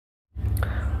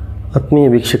ಆತ್ಮೀಯ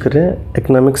ವೀಕ್ಷಕರೇ,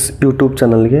 economics YouTube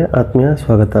ಚಾನಲ್ಗೆ ಆತ್ಮೀಯ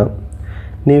ಸ್ವಾಗತ.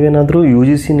 ನೀವೇನಾದರೂ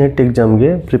UGC NET ಎಕ್ಸಾಮ್ಗೆ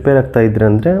ಪ್ರಿಪೇರ್ ಆಗ್ತಾ ಇದ್ದೀರ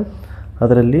ಅಂದರೆ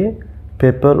ಅದರಲ್ಲಿ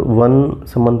ಪೇಪರ್-1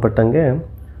 ಸಂಬಂಧಪಟ್ಟಂಗೆ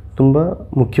ತುಂಬ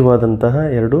ಮುಖ್ಯವಾದಂತಹ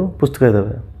 2 ಪುಸ್ತಕ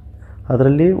ಇದ್ದಾವೆ.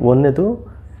 ಅದರಲ್ಲಿ ಒಂದನೇದು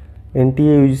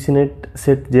NTA UGC NET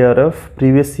set JRF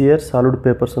previous year solid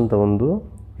papers ಅಂತ ಒಂದು.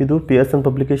 ಇದು Pearson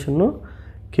ಪಬ್ಲಿಕೇಶನ್ನು,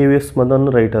 V S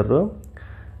Madan writer.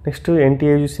 Next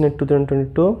NTA UGC NET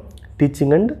 2022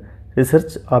 teaching and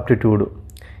research aptitude.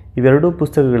 ಇವೆರಡೂ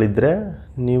ಪುಸ್ತಕಗಳಿದ್ದರೆ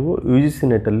ನೀವು UGC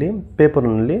ನೆಟ್ಟಲ್ಲಿ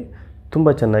ಪೇಪರ್ನಲ್ಲಿ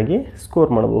ತುಂಬ ಚೆನ್ನಾಗಿ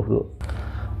ಸ್ಕೋರ್ ಮಾಡಬಹುದು.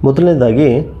 ಮೊದಲನೇದಾಗಿ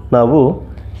ನಾವು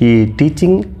ಈ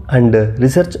teaching and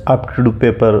research aptitude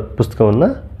paper ಪುಸ್ತಕವನ್ನು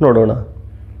ನೋಡೋಣ.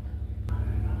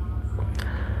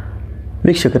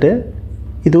 ವೀಕ್ಷಕರೇ,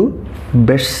 ಇದು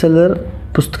ಬೆಸ್ಟ್ ಸೆಲ್ಲರ್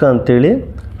ಪುಸ್ತಕ ಅಂತೇಳಿ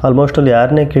ಆಲ್ಮೋಸ್ಟ್ ಅಲ್ಲಿ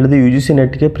ಯಾರನ್ನೇ ಕೇಳಿದ್ರು UGC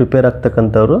ನೆಟ್ಗೆ ಪ್ರಿಪೇರ್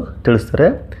ಆಗ್ತಕ್ಕಂಥವ್ರು ತಿಳಿಸ್ತಾರೆ.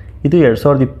 ಇದು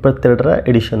 2022ರ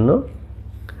ಎಡಿಷನ್ನು.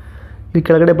 ಈ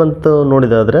ಕೆಳಗಡೆ ಬಂತು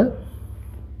ನೋಡಿದಾದರೆ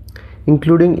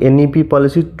including NEP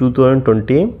policy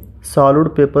 2020 solid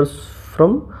papers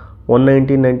from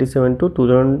 1997 to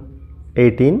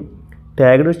 2018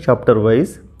 tagged chapter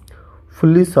wise,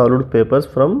 fully solid papers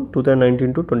from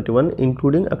 2019 to 21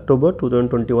 including October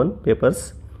 2021 papers,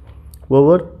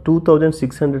 over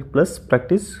 2600 plus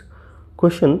practice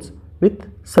questions with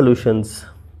solutions.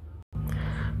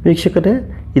 ವೀಕ್ಷಕರೇ,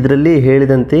 ಇದರಲ್ಲಿ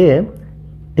ಹೇಳಿದಂತೆಯೇ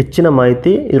ಹೆಚ್ಚಿನ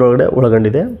ಮಾಹಿತಿ ಇದರೊಳಗಡೆ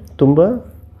ಒಳಗೊಂಡಿದೆ. ತುಂಬ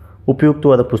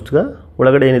ಉಪಯುಕ್ತವಾದ ಪುಸ್ತಕ.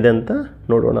 ಒಳಗಡೆ ಏನಿದೆ ಅಂತ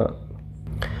ನೋಡೋಣ.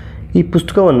 ಈ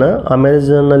ಪುಸ್ತಕವನ್ನು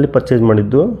ಅಮೆಝಾನಲ್ಲಿ ಪರ್ಚೇಸ್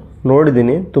ಮಾಡಿದ್ದು,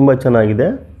 ನೋಡಿದ್ದೀನಿ, ತುಂಬ ಚೆನ್ನಾಗಿದೆ.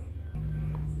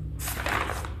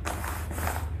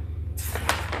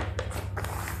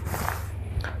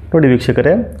 ನೋಡಿ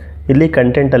ವೀಕ್ಷಕರೇ, ಇಲ್ಲಿ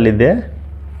ಕಂಟೆಂಟಲ್ಲಿದೆ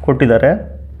ಕೊಟ್ಟಿದ್ದಾರೆ.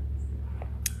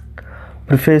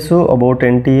 ಪ್ರಿಫೇಸು about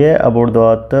NTA, about the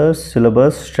author's,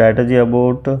 syllabus, strategy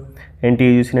about NTA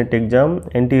UGC NET exam,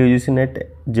 NTA UGC NET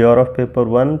JRF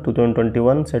Paper-1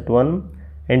 2021 Set 1,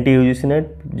 NTA UGC NET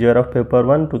JRF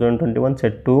Paper-1 2021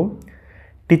 Set 2,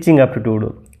 teaching aptitude,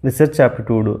 research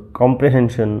aptitude,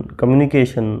 comprehension,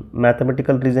 communication,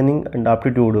 mathematical reasoning and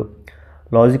aptitude,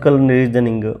 logical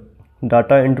reasoning,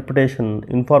 data interpretation,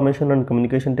 information and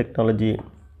communication technology,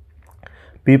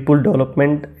 people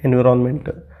development, environment,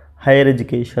 higher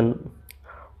education,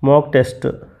 mock test.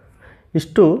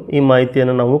 ಇಷ್ಟು ಈ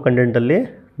ಮಾಹಿತಿಯನ್ನು ನಾವು ಕಂಟೆಂಟಲ್ಲಿ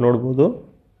ನೋಡ್ಬೋದು.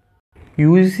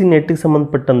 UGC ನೆಟ್ಗೆ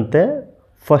ಸಂಬಂಧಪಟ್ಟಂತೆ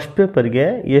first ಪೇಪರ್ಗೆ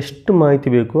ಎಷ್ಟು ಮಾಹಿತಿ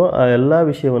ಬೇಕೋ ಆ ಎಲ್ಲ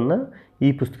ವಿಷಯವನ್ನು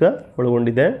ಈ ಪುಸ್ತಕ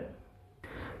ಒಳಗೊಂಡಿದೆ.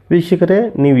 ವೀಕ್ಷಕರೇ,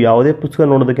 ನೀವು ಯಾವುದೇ ಪುಸ್ತಕ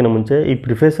ನೋಡೋದಕ್ಕಿಂತ ಮುಂಚೆ ಈ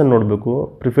ಪ್ರಿಫೇಸನ್ನು ನೋಡಬೇಕು.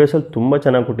 ಪ್ರಿಫೇಸಲ್ಲಿ ತುಂಬ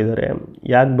ಚೆನ್ನಾಗಿ ಕೊಟ್ಟಿದ್ದಾರೆ.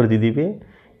 ಯಾಕೆ ಬರೆದಿದ್ದೀವಿ,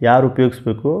 ಯಾರು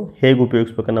ಉಪಯೋಗಿಸ್ಬೇಕು, ಹೇಗೆ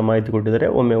ಉಪಯೋಗಿಸ್ಬೇಕು ಅನ್ನೋ ಮಾಹಿತಿ ಕೊಟ್ಟಿದ್ದಾರೆ.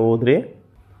 ಒಮ್ಮೆ ಓದ್ರಿ.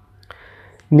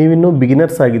 ನೀವಿನ್ನೂ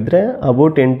ಬಿಗಿನರ್ಸ್ ಆಗಿದ್ದರೆ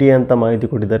ಅಬೌಟ್ NTA ಅಂತ ಮಾಹಿತಿ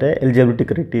ಕೊಟ್ಟಿದ್ದಾರೆ. ಎಲಿಜಿಬಿಲಿಟಿ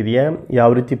ಕ್ರೈಟೀರಿಯಾ, ಯಾವ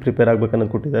ರೀತಿ ಪ್ರಿಪೇರ್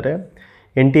ಆಗಬೇಕನ್ನೋದು ಕೊಟ್ಟಿದ್ದಾರೆ.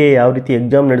 NTA ಯಾವ ರೀತಿ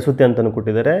ಎಕ್ಸಾಮ್ ನಡೆಸುತ್ತೆ ಅಂತಲೂ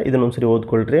ಕೊಟ್ಟಿದ್ದಾರೆ. ಇದನ್ನೊಂದು ಸರಿ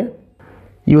ಓದ್ಕೊಳ್ರಿ.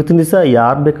 ಇವತ್ತಿನ ದಿವಸ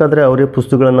ಯಾರು ಬೇಕಾದರೆ ಅವರೇ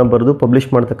ಪುಸ್ತಕಗಳನ್ನು ಬರೆದು ಪಬ್ಲಿಷ್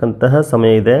ಮಾಡ್ತಕ್ಕಂತಹ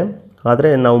ಸಮಯ ಇದೆ.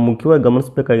 ಆದರೆ ನಾವು ಮುಖ್ಯವಾಗಿ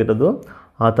ಗಮನಿಸಬೇಕಾಗಿರೋದು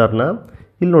ಆಥರ್ನ.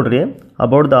 ಇಲ್ಲಿ ನೋಡ್ರಿ,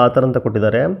 ಅಬೌಟ್ ದ ಆಥರ್ ಅಂತ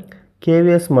ಕೊಟ್ಟಿದ್ದಾರೆ.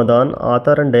 V S Madan,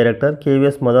 author and director, V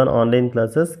S Madan online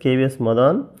classes,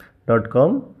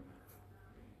 kvsmadan.com.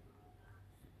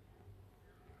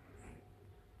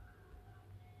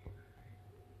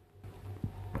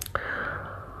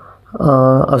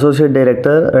 Associate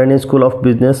Director, Arani School of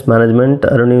Business Management,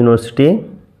 Arani University,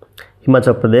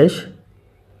 Himachal Pradesh.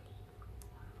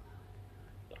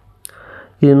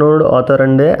 Renowned author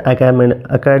and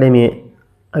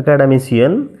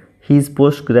academician. He is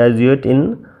postgraduate in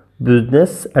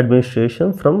Business Administration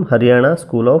from Haryana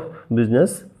School of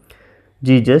Business.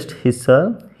 Just Hissa.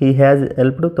 He has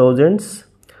helped thousands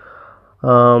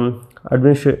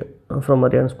from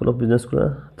Haryana School of Business,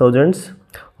 thousands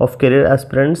of career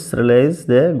aspirants realize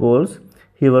their goals.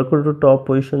 He worked to top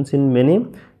positions in many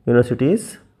universities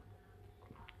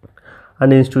and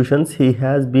institutions. He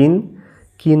has been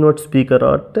keynote speaker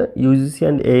at UGC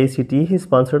and AICT. He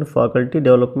sponsored faculty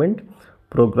development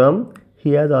program.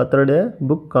 He has authored a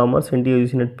book, Commerce NTA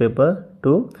UGC NET Paper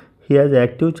 2. He has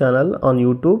active channel on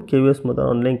YouTube, V S Madan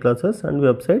online classes and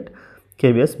website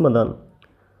V S Madan.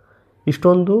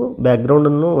 ಇಷ್ಟೊಂದು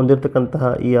ಬ್ಯಾಕ್ಗ್ರೌಂಡನ್ನು ಹೊಂದಿರತಕ್ಕಂತಹ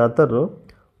ಈ ಆಥರು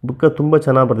ಬುಕ್ಕ ತುಂಬ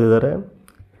ಚೆನ್ನಾಗಿ ಬರೆದಿದ್ದಾರೆ.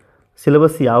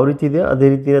 Syllabus ಯಾವ ರೀತಿ ಇದೆ ಅದೇ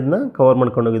ರೀತಿ ಅದನ್ನ ಕವರ್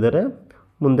ಮಾಡ್ಕೊಂಡೋಗಿದ್ದಾರೆ.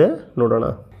 ಮುಂದೆ ನೋಡೋಣ.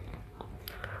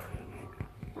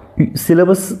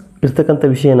 ಸಿಲೆಬಸ್ ಇರ್ತಕ್ಕಂಥ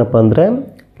ವಿಷಯ ಏನಪ್ಪ ಅಂದರೆ,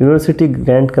 university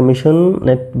grant commission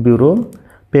net bureau,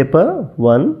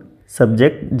 Paper-1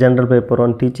 subject general paper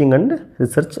 1 teaching and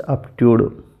research aptitude.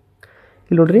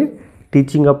 ಇಲ್ಲಿ ನೋಡಿರಿ,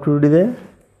 ಟೀಚಿಂಗ್ ಆಪ್ಟಿಟ್ಯೂಡ್ ಇದೆ,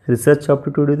 ರಿಸರ್ಚ್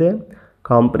ಆಪ್ಟಿಟ್ಯೂಡ್ ಇದೆ,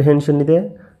 ಕಾಂಪ್ರಿಹೆನ್ಷನ್ ಇದೆ,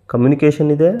 ಕಮ್ಯುನಿಕೇಷನ್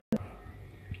ಇದೆ,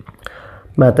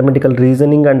 ಮ್ಯಾಥಮೆಟಿಕಲ್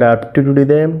ರೀಸನಿಂಗ್ ಆ್ಯಂಡ್ ಆಪ್ಟಿಟ್ಯೂಡ್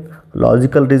ಇದೆ,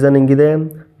 ಲಾಜಿಕಲ್ ರೀಸನಿಂಗ್ ಇದೆ,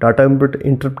 ಡಾಟಾ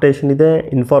ಇಂಟರ್ಪ್ರಿಟೇಷನ್ ಇದೆ,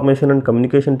 information and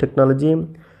communication technology,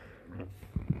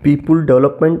 people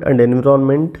development and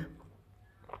environment,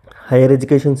 higher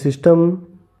education system.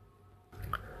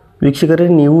 ವೀಕ್ಷಕರೇ,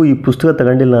 ನೀವು ಈ ಪುಸ್ತಕ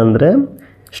ತಗೊಂಡಿಲ್ಲ ಅಂದರೆ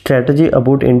ಸ್ಟ್ರಾಟಜಿ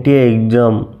ಅಬೌಟ್ NTA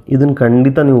ಎಕ್ಸಾಮ್ ಇದನ್ನು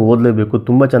ಖಂಡಿತ ನೀವು ಓದಲೇಬೇಕು.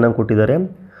 ತುಂಬ ಚೆನ್ನಾಗಿ ಕೊಟ್ಟಿದ್ದಾರೆ,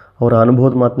 ಅವರ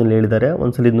ಅನುಭವದ ಮಾತಿನಲ್ಲಿ ಹೇಳಿದ್ದಾರೆ.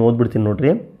 ಒಂದ್ಸಲ ಇದನ್ನ ಓದ್ಬಿಡ್ತೀನಿ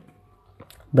ನೋಡ್ರಿ.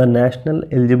 The national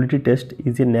eligibility test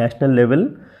is A national level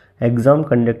exam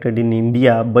conducted in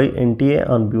India by NTA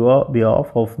on behalf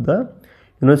of the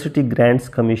University Grants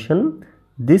Commission.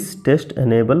 This test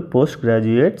enables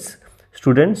postgraduate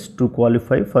students to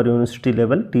qualify for university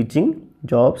level teaching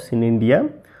jobs in India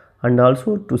and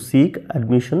also to seek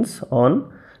admissions on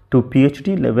to PhD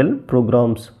level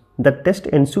programs. The test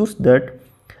ensures that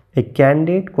a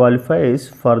candidate qualifies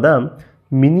for the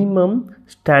minimum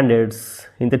standards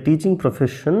in the teaching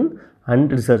profession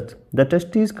and research. The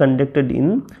test is conducted in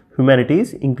humanities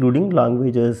including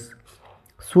languages,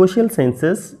 social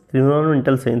sciences,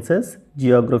 environmental sciences,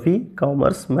 geography,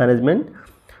 commerce, management,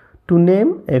 to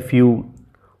name a few.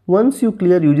 Once you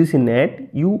clear UGC NET,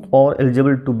 you are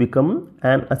eligible to become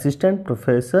an assistant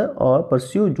professor or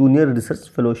pursue junior research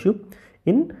fellowship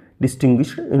in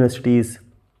distinguished universities.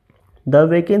 The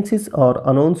vacancies are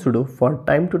announced for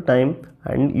time to time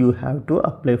and you have to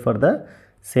apply for the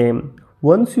same.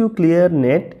 Once you clear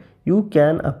NET, you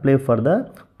can apply for the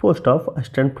post of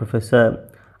assistant professor,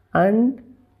 and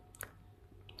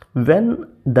when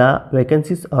the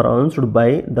vacancies are announced by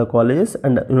the colleges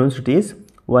and universities,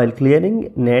 while clearing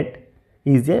NET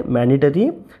is a mandatory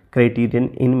criterion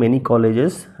in many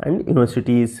colleges and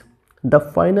universities. The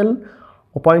final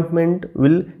appointment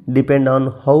will depend on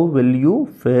how well you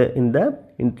fare in the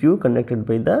interview conducted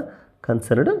by the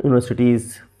concerned universities.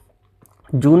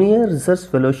 Junior research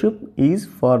fellowship is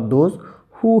for those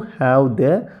who have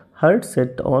their heart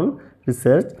set on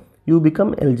research. You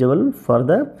become eligible for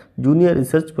the junior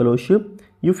research fellowship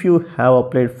if you have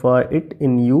applied for it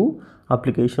in new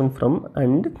application form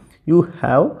and you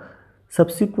have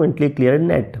subsequently cleared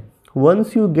NET. Once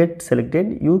you get selected,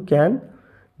 you can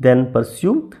then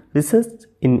pursue research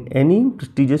in any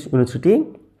prestigious university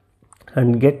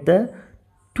and get the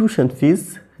tuition fees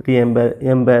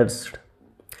reimbursed.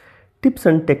 Tips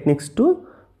and techniques to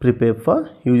prepare for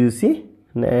UGC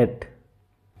NET.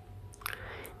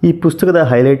 ಈ ಪುಸ್ತಕದ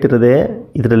highlight ಇರೋದೆ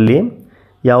ಇದರಲ್ಲಿ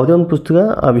ಯಾವುದೇ ಒಂದು ಪುಸ್ತಕ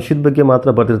ಆ ವಿಷಯದ ಬಗ್ಗೆ ಮಾತ್ರ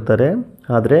ಬರೆದಿರ್ತಾರೆ,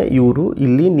 ಆದರೆ ಇವರು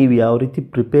ಇಲ್ಲಿ ನೀವು ಯಾವ ರೀತಿ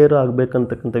ಪ್ರಿಪೇರ್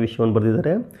ಆಗಬೇಕಂತಕ್ಕಂಥ ವಿಷಯವನ್ನು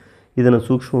ಬರೆದಿದ್ದಾರೆ. ಇದನ್ನು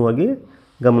ಸೂಕ್ಷ್ಮವಾಗಿ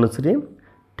ಗಮನಿಸ್ರಿ.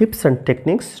 Tips and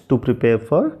techniques to prepare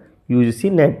for UGC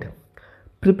NET.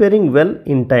 Preparing well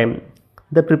in time.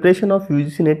 The preparation of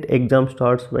UGC NET exam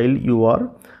starts while you are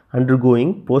undergoing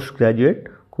postgraduate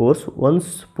course. Once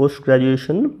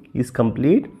post-graduation is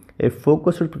complete, a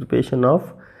focused preparation of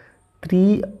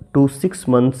 3 to 6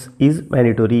 months is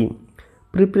mandatory.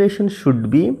 Preparation should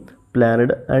be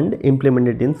planned and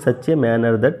implemented in such a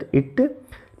manner that it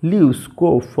leaves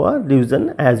scope for revision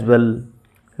as well.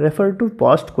 Refer to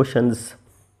past questions.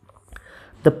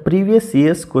 The previous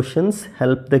year's questions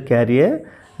help the career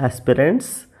aspirants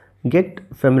get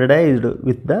familiarized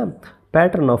with the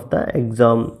pattern of the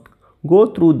exam. Go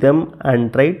through them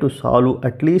and try to solve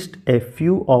at least a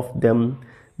few of them.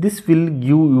 This will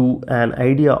give you an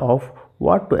idea of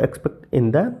what to expect in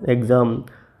the exam,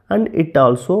 and it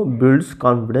also builds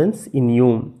confidence in you.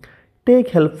 Take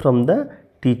help from the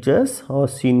teachers or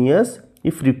seniors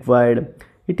if required.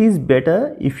 It is better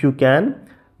if you can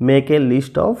make a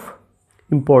list of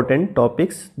important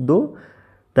topics, though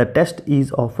the test is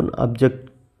often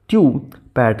objective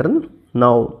pattern.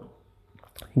 Now,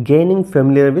 gaining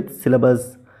familiar with syllabus.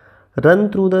 Run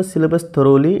through the syllabus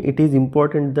thoroughly. It is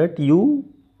important that you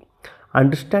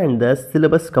understand the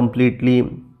syllabus completely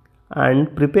and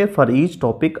prepare for each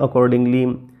topic accordingly.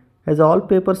 As all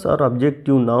papers are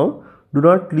objective now, do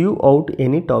not leave out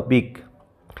any topic.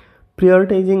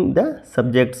 Prioritizing the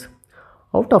subjects.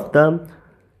 Out of the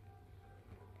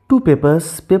two papers,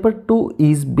 paper 2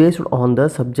 is based on the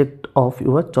subject of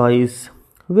your choice,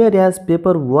 whereas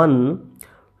paper 1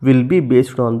 will be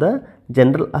based on the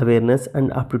general awareness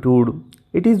and aptitude.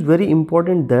 It is very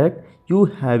important that you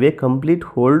have a complete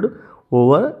hold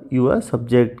over your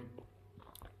subject,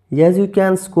 as you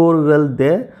can score well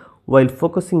there while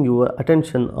focusing your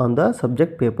attention on the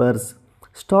subject papers.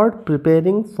 Start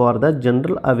preparing for the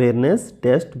general awareness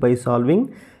test by solving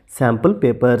sample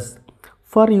papers.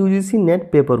 For UGC NET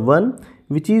paper 1,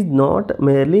 which is not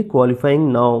merely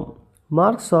qualifying now,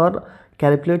 marks are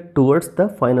calculated towards the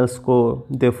final score.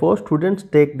 Therefore, students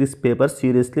take this paper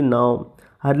seriously now.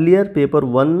 Earlier, paper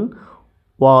 1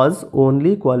 was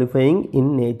only qualifying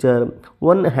in nature.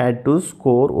 One had to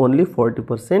score only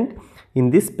 40%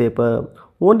 in this paper.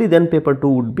 Only then paper 2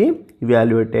 would be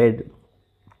evaluated.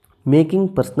 Making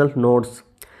personal notes.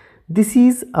 This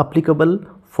is applicable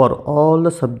for all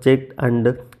the subject and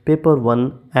paper 1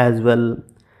 as well.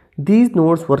 These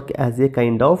notes work as a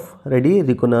kind of ready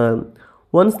reckoner.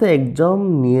 Once the exam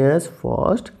nears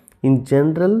fast, in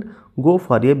general, go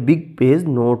for a big page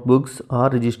notebooks or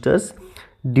registers.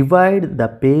 Divide the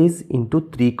page into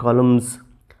 3 columns.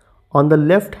 On the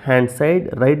left hand side,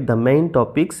 write the main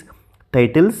topics,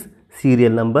 titles,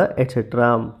 serial number, etc.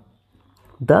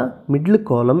 The middle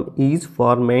column is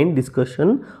for main discussion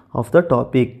of the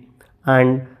topic and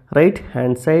right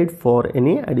hand side for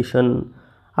any addition,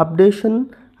 updation,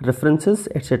 references,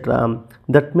 etc.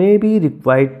 that may be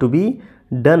required to be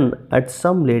done at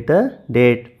some later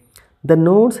date. The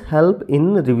notes help in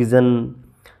revision.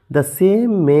 The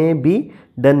same may be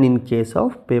done in case of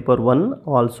paper 1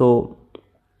 also.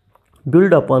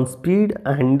 Build upon speed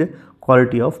and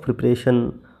quality of preparation.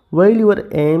 While your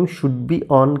aim should be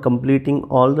on completing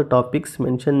all the topics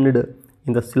mentioned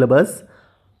in the syllabus,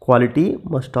 quality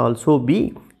must also be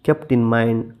kept in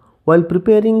mind. While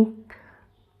preparing,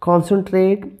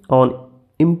 concentrate on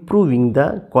improving the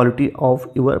quality of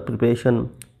your preparation,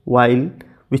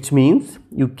 which means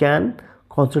you can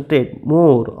concentrate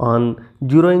more on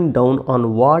zeroing down on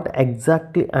what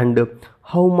exactly and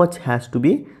how much has to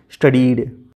be studied.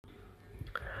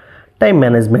 Time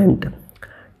management.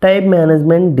 Time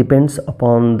management depends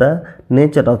upon the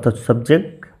nature of the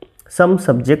subject. Some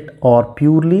subjects are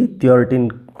purely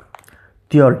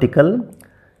theoretical,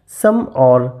 some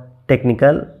are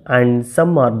technical, and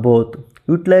some are both.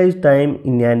 Utilize time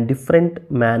in a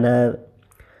different manner.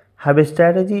 Have a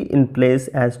strategy in place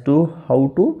as to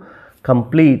how to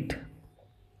complete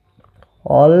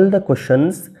all the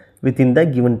questions within the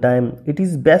given time. It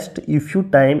is best if you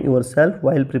time yourself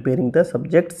while preparing the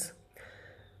subjects.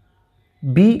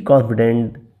 Be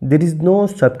confident. There is no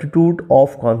substitute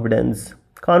of confidence.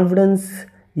 Confidence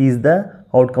is the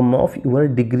outcome of your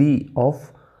degree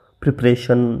of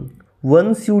preparation.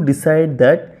 Once you decide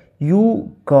that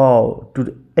you go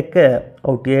to acquire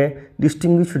out a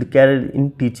distinguished career in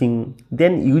teaching,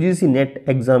 then UGC NET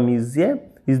exam is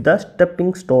the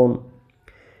stepping stone.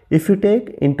 If you take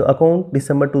into account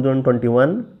December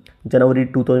 2021, January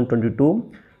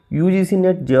 2022, UGC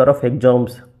NET JRF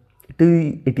exams,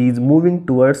 it is moving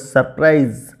towards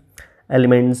surprise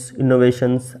elements,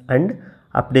 innovations and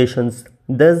updations.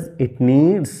 Thus it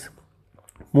needs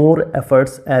more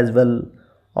efforts as well.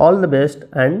 All the best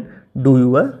and do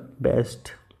your best.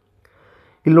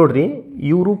 ಇಲ್ಲಿ ನೋಡ್ರಿ,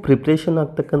 ಇವರು preparation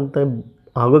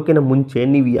ಆಗೋಕ್ಕಿಂತ ಮುಂಚೆ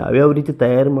ನೀವು ಯಾವ್ಯಾವ ರೀತಿ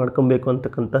ತಯಾರಿ ಮಾಡ್ಕೊಬೇಕು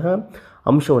ಅಂತಕ್ಕಂತಹ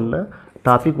ಅಂಶವನ್ನು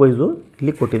ಟಾಪಿಕ್ ವೈಸು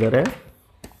ಇಲ್ಲಿ ಕೊಟ್ಟಿದ್ದಾರೆ.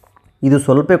 ಇದು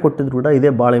ಸ್ವಲ್ಪ ಕೊಟ್ಟಿದ್ರು ಕೂಡ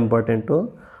ಇದೇ ಭಾಳ ಇಂಪಾರ್ಟೆಂಟು.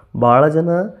 ಭಾಳ ಜನ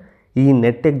ಈ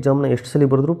ನೆಟ್ ಎಕ್ಸಾಮ್ನ ಎಷ್ಟು ಸಲ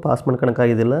ಬರೆದ್ರೂ ಪಾಸ್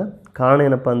ಮಾಡ್ಕೊಳಕ್ಕಾಗಿದ್ದಿಲ್ಲ. ಕಾರಣ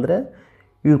ಏನಪ್ಪ ಅಂದರೆ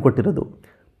ಇವ್ರು ಕೊಟ್ಟಿರೋದು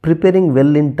ಪ್ರಿಪೇರಿಂಗ್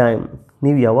ವೆಲ್ ಇನ್ ಟೈಮ್.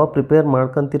 ನೀವು ಯಾವಾಗ ಪ್ರಿಪೇರ್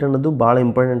ಮಾಡ್ಕೊತೀರ ಅನ್ನೋದು ಭಾಳ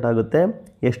ಇಂಪಾರ್ಟೆಂಟ್ ಆಗುತ್ತೆ.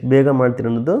 ಎಷ್ಟು ಬೇಗ ಮಾಡ್ತೀರ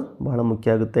ಅನ್ನೋದು ಭಾಳ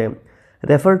ಮುಖ್ಯ ಆಗುತ್ತೆ.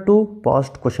 Refer to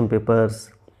past question papers.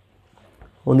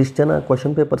 ಒಂದಿಷ್ಟು ಜನ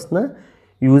ಕ್ವಶನ್ ಪೇಪರ್ಸ್ನ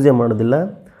ಯೂಸೇ ಮಾಡೋದಿಲ್ಲ,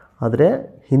 ಆದರೆ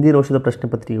ಹಿಂದಿನ ವರ್ಷದ ಪ್ರಶ್ನೆ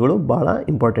ಪತ್ರಿಕೆಗಳು ಭಾಳ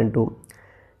important.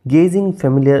 Gazing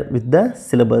familiar with the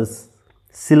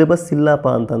syllabus ಇಲ್ಲಪ್ಪ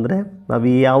ಅಂತಂದರೆ ನಾವು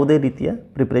ಯಾವುದೇ ರೀತಿಯ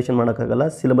ಪ್ರಿಪ್ರೇಷನ್ ಮಾಡೋಕ್ಕಾಗಲ್ಲ.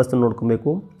 ಸಿಲೆಬಸ್ನ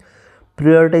ನೋಡ್ಕೊಬೇಕು.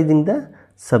 ಪ್ರಿಯಾರಿಟೈಸಿಂಗ್ ದ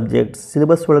ಸಬ್ಜೆಕ್ಟ್ಸ್.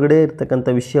 ಸಿಲೆಬಸ್ ಒಳಗಡೆ ಇರ್ತಕ್ಕಂಥ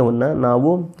ವಿಷಯವನ್ನು ನಾವು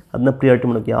ಅದನ್ನ ಪ್ರಿಯಾರಿಟಿ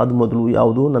ಮಾಡೋಕ್ಕೆ ಯಾವುದು ಮೊದಲು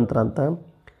ಯಾವುದು ನಂತರ ಅಂತ.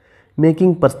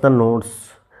 Making personal notes.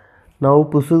 ನಾವು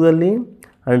ಪುಸ್ತಕದಲ್ಲಿ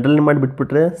ಅಂಡರ್ಲೈನ್ ಮಾಡಿ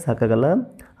ಬಿಟ್ಬಿಟ್ರೆ ಸಾಕಾಗಲ್ಲ,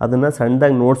 ಅದನ್ನು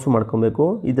ಸಣ್ಣದಾಗಿ ನೋಟ್ಸು ಮಾಡ್ಕೊಬೇಕು.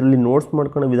 ಇದರಲ್ಲಿ ನೋಟ್ಸ್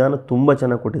ಮಾಡ್ಕೊಳ್ಳೋ ವಿಧಾನ ತುಂಬ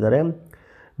ಚೆನ್ನಾಗಿ ಕೊಟ್ಟಿದ್ದಾರೆ.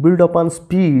 Build up on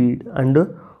speed and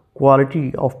quality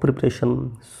of preparation.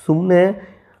 ಸುಮ್ಮನೆ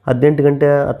 18 ಗಂಟೆ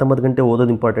 19 ಗಂಟೆ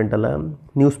ಓದೋದು ಇಂಪಾರ್ಟೆಂಟ್ ಅಲ್ಲ,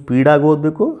 ನೀವು ಸ್ಪೀಡಾಗಿ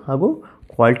ಓದಬೇಕು ಹಾಗೂ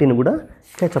ಕ್ವಾಲಿಟಿನೂ ಕೂಡ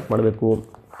ಕ್ಯಾಚಪ್ ಮಾಡಬೇಕು.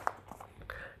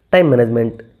 Time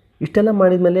management. ಇಷ್ಟೆಲ್ಲ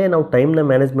ಮಾಡಿದ ಮೇಲೆ ನಾವು ಟೈಮ್ನ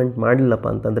ಮ್ಯಾನೇಜ್ಮೆಂಟ್ ಮಾಡಲಿಲ್ಲಪ್ಪ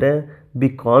ಅಂತಂದರೆ ಬಿ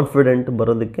ಕಾನ್ಫಿಡೆಂಟ್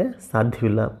ಬರೋದಕ್ಕೆ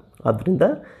ಸಾಧ್ಯವಿಲ್ಲ. ಆದ್ದರಿಂದ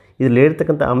ಇದರಲ್ಲಿ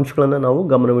ಇರ್ತಕ್ಕಂಥ ಅಂಶಗಳನ್ನು ನಾವು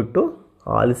ಗಮನವಿಟ್ಟು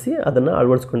ಆಲಿಸಿ ಅದನ್ನು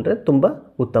ಅಳವಡಿಸ್ಕೊಂಡ್ರೆ ತುಂಬ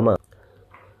ಉತ್ತಮ.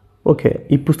 ಓಕೆ,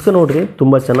 ಈ ಪುಸ್ತಕ ನೋಡಿರಿ,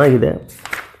 ತುಂಬ ಚೆನ್ನಾಗಿದೆ.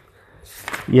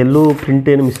 ಎಲ್ಲೂ ಪ್ರಿಂಟ್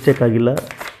ಏನು ಮಿಸ್ಟೇಕ್ ಆಗಿಲ್ಲ.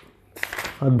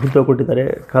 ಅದ್ಭುತ ಕೊಟ್ಟಿದ್ದಾರೆ.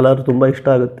 ಕಲರ್ ತುಂಬ ಇಷ್ಟ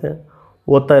ಆಗುತ್ತೆ,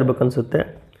 ಓದ್ತಾ ಇರ್ಬೇಕನ್ಸುತ್ತೆ.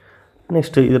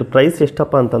 ನೆಕ್ಸ್ಟ್ ಇದರ ಪ್ರೈಸ್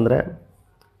ಎಷ್ಟಪ್ಪ ಅಂತಂದರೆ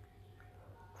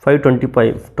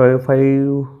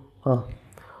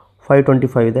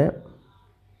 525 ಇದೆ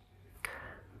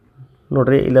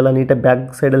ನೋಡಿರಿ. ಇಲ್ಲೆಲ್ಲ ನೀಟಾಗಿ ಬ್ಯಾಕ್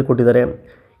ಸೈಡಲ್ಲಿ ಕೊಟ್ಟಿದ್ದಾರೆ.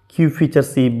 ಕ್ಯೂ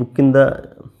ಫೀಚರ್ಸ್, ಈ ಬುಕ್ಕಿಂದ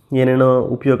ಏನೇನೋ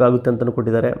ಉಪಯೋಗ ಆಗುತ್ತೆ ಅಂತಲೂ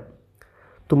ಕೊಟ್ಟಿದ್ದಾರೆ.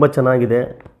 ತುಂಬ ಚೆನ್ನಾಗಿದೆ.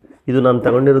 ಇದು ನಾನು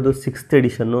ತಗೊಂಡಿರೋದು 6th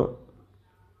ಎಡಿಷನ್ನು.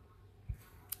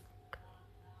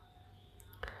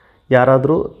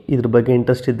 ಯಾರಾದರೂ ಇದ್ರ ಬಗ್ಗೆ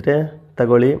ಇಂಟ್ರೆಸ್ಟ್ ಇದ್ದರೆ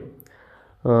ತಗೊಳ್ಳಿ.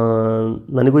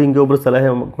 ನನಗೂ ಹಿಂಗೆ ಒಬ್ಬರು ಸಲಹೆ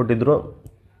ಕೊಟ್ಟಿದ್ದರು,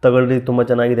 ತಗೊಳ್ಳಿ ತುಂಬ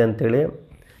ಚೆನ್ನಾಗಿದೆ ಅಂಥೇಳಿ.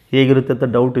 ಹೇಗಿರುತ್ತೆ ಅಂತ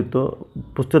ಡೌಟ್ ಇತ್ತು.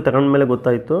 ಪುಸ್ತಕ ತಗೊಂಡ್ಮೇಲೆ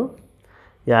ಗೊತ್ತಾಯಿತು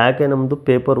ಯಾಕೆ ನಮ್ಮದು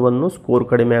ಪೇಪರ್ 1 ಸ್ಕೋರ್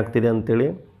ಕಡಿಮೆ ಆಗ್ತಿದೆ ಅಂಥೇಳಿ.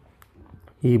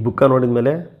 ಈ ಬುಕ್ಕ ನೋಡಿದ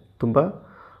ಮೇಲೆ ತುಂಬ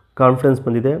ಕಾನ್ಫಿಡೆನ್ಸ್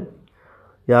ಬಂದಿದೆ.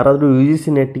 ಯಾರಾದರೂ UGC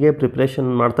ನೆಟ್ಗೆ ಪ್ರಿಪ್ರೇಷನ್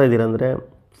ಮಾಡ್ತಾ ಇದ್ದೀರಾ ಅಂದರೆ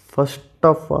ಫಸ್ಟ್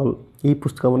ಆಫ್ ಆಲ್ ಈ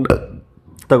ಪುಸ್ತಕವನ್ನು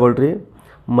ತಗೊಳ್ರಿ.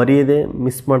 ಮರೆಯದೆ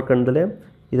ಮಿಸ್ ಮಾಡ್ಕೊಂಡಲೇ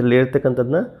ಇದರಲ್ಲಿ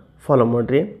ಹೇಳ್ತಕ್ಕಂಥದ್ದನ್ನ ಫಾಲೋ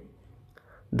ಮಾಡಿರಿ.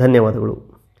 ಧನ್ಯವಾದಗಳು.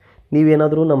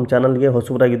 ನೀವೇನಾದರೂ ನಮ್ಮ ಚಾನಲ್ಗೆ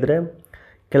ಹೊಸಬರಾಗಿದ್ದರೆ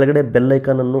ಕೆಳಗಡೆ ಬೆಲ್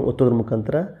ಐಕಾನನ್ನು ಒತ್ತೋದ್ರ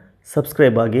ಮುಖಾಂತರ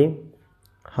ಸಬ್ಸ್ಕ್ರೈಬ್ ಆಗಿ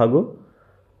ಹಾಗೂ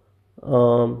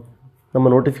ನಮ್ಮ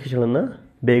ನೋಟಿಫಿಕೇಷನನ್ನು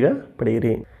ಬೇಗ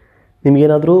ಪಡೆಯಿರಿ.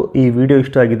 ನಿಮಗೇನಾದರೂ ಈ ವಿಡಿಯೋ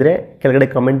ಇಷ್ಟ ಆಗಿದ್ದರೆ ಕೆಳಗಡೆ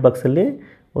ಕಮೆಂಟ್ ಬಾಕ್ಸಲ್ಲಿ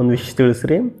ಒಂದು ವಿಷಯ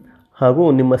ತಿಳಿಸ್ರಿ ಹಾಗೂ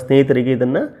ನಿಮ್ಮ ಸ್ನೇಹಿತರಿಗೆ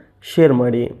ಇದನ್ನು ಶೇರ್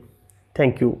ಮಾಡಿ.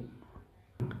 Thank you.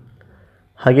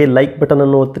 ಹಾಗೆ ಲೈಕ್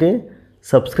ಬಟನನ್ನು ಒತ್ತಿರಿ,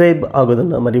 ಸಬ್ಸ್ಕ್ರೈಬ್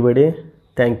ಆಗೋದನ್ನು ಮರಿಬೇಡಿ.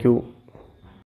 Thank you.